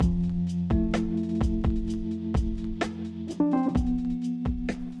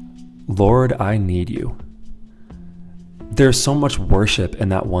Lord, I need you. There's so much worship in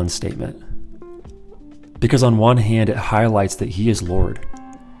that one statement. Because on one hand, it highlights that he is Lord,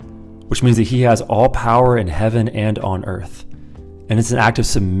 which means that he has all power in heaven and on earth. And it's an act of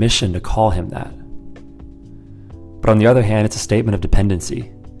submission to call him that. But on the other hand, it's a statement of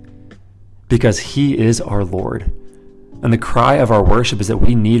dependency, because he is our Lord. And the cry of our worship is that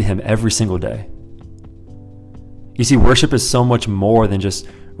we need him every single day. You see, worship is so much more than just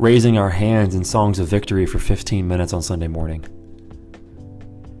raising our hands in songs of victory for 15 minutes on Sunday morning.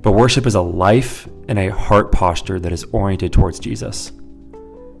 But worship is a life and a heart posture that is oriented towards Jesus.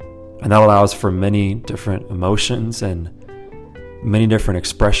 And that allows for many different emotions and many different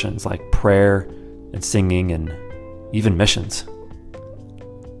expressions like prayer and singing and even missions.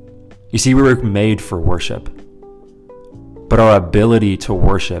 You see, we were made for worship, but our ability to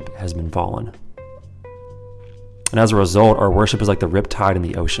worship has been fallen. And as a result, our worship is like the riptide in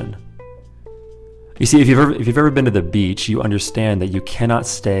the ocean. You see, if you've ever been to the beach, you understand that you cannot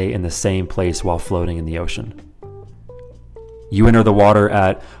stay in the same place while floating in the ocean. You enter the water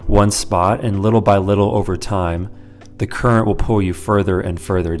at one spot, and little by little over time, the current will pull you further and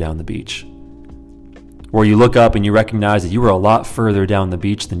further down the beach. Where you look up and you recognize that you were a lot further down the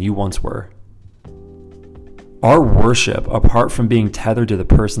beach than you once were. Our worship, apart from being tethered to the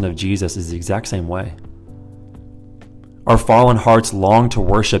person of Jesus, is the exact same way. Our fallen hearts long to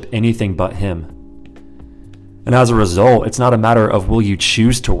worship anything but him. And as a result, it's not a matter of will you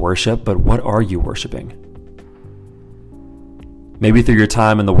choose to worship, but what are you worshiping? Maybe through your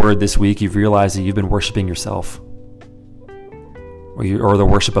time in the Word this week, you've realized that you've been worshiping yourself, or the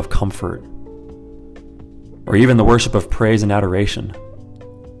worship of comfort, or even the worship of praise and adoration.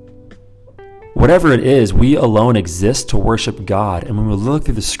 Whatever it is, we alone exist to worship God. And when we look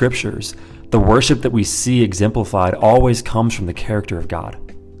through the scriptures, the worship that we see exemplified always comes from the character of God.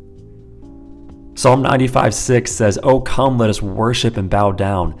 Psalm 95:6 says, "Oh, come, let us worship and bow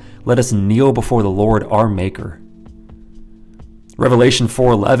down. Let us kneel before the Lord our Maker." Revelation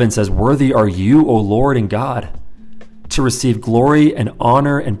 4:11 says, "Worthy are you, O Lord and God, to receive glory and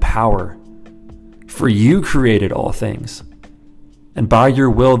honor and power. For you created all things, and by your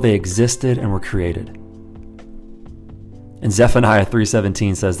will they existed and were created." And Zephaniah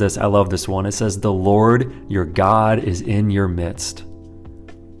 3:17 says this, I love this one. It says, "The Lord your God is in your midst,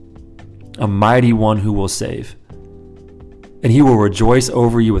 a mighty one who will save. And he will rejoice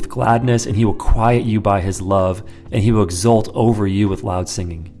over you with gladness, and he will quiet you by his love, and he will exult over you with loud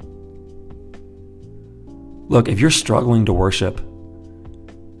singing." Look, if you're struggling to worship,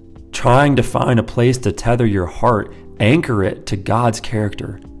 trying to find a place to tether your heart, anchor it to God's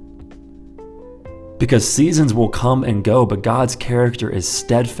character. Because seasons will come and go, but God's character is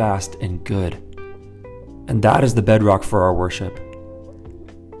steadfast and good. And that is the bedrock for our worship.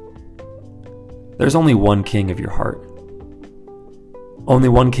 There's only one king of your heart. Only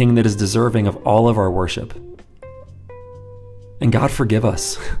one king that is deserving of all of our worship. And God forgive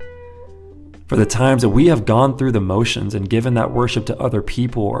us for the times that we have gone through the motions and given that worship to other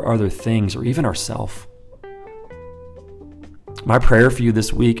people or other things or even ourselves. My prayer for you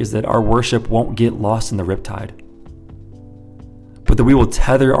this week is that our worship won't get lost in the riptide, but that we will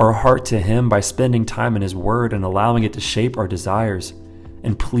tether our heart to him by spending time in his word and allowing it to shape our desires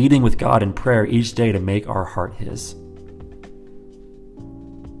and pleading with God in prayer each day to make our heart his.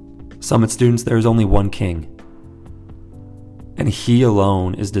 Summit students, there is only one king, and he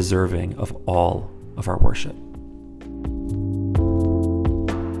alone is deserving of all of our worship.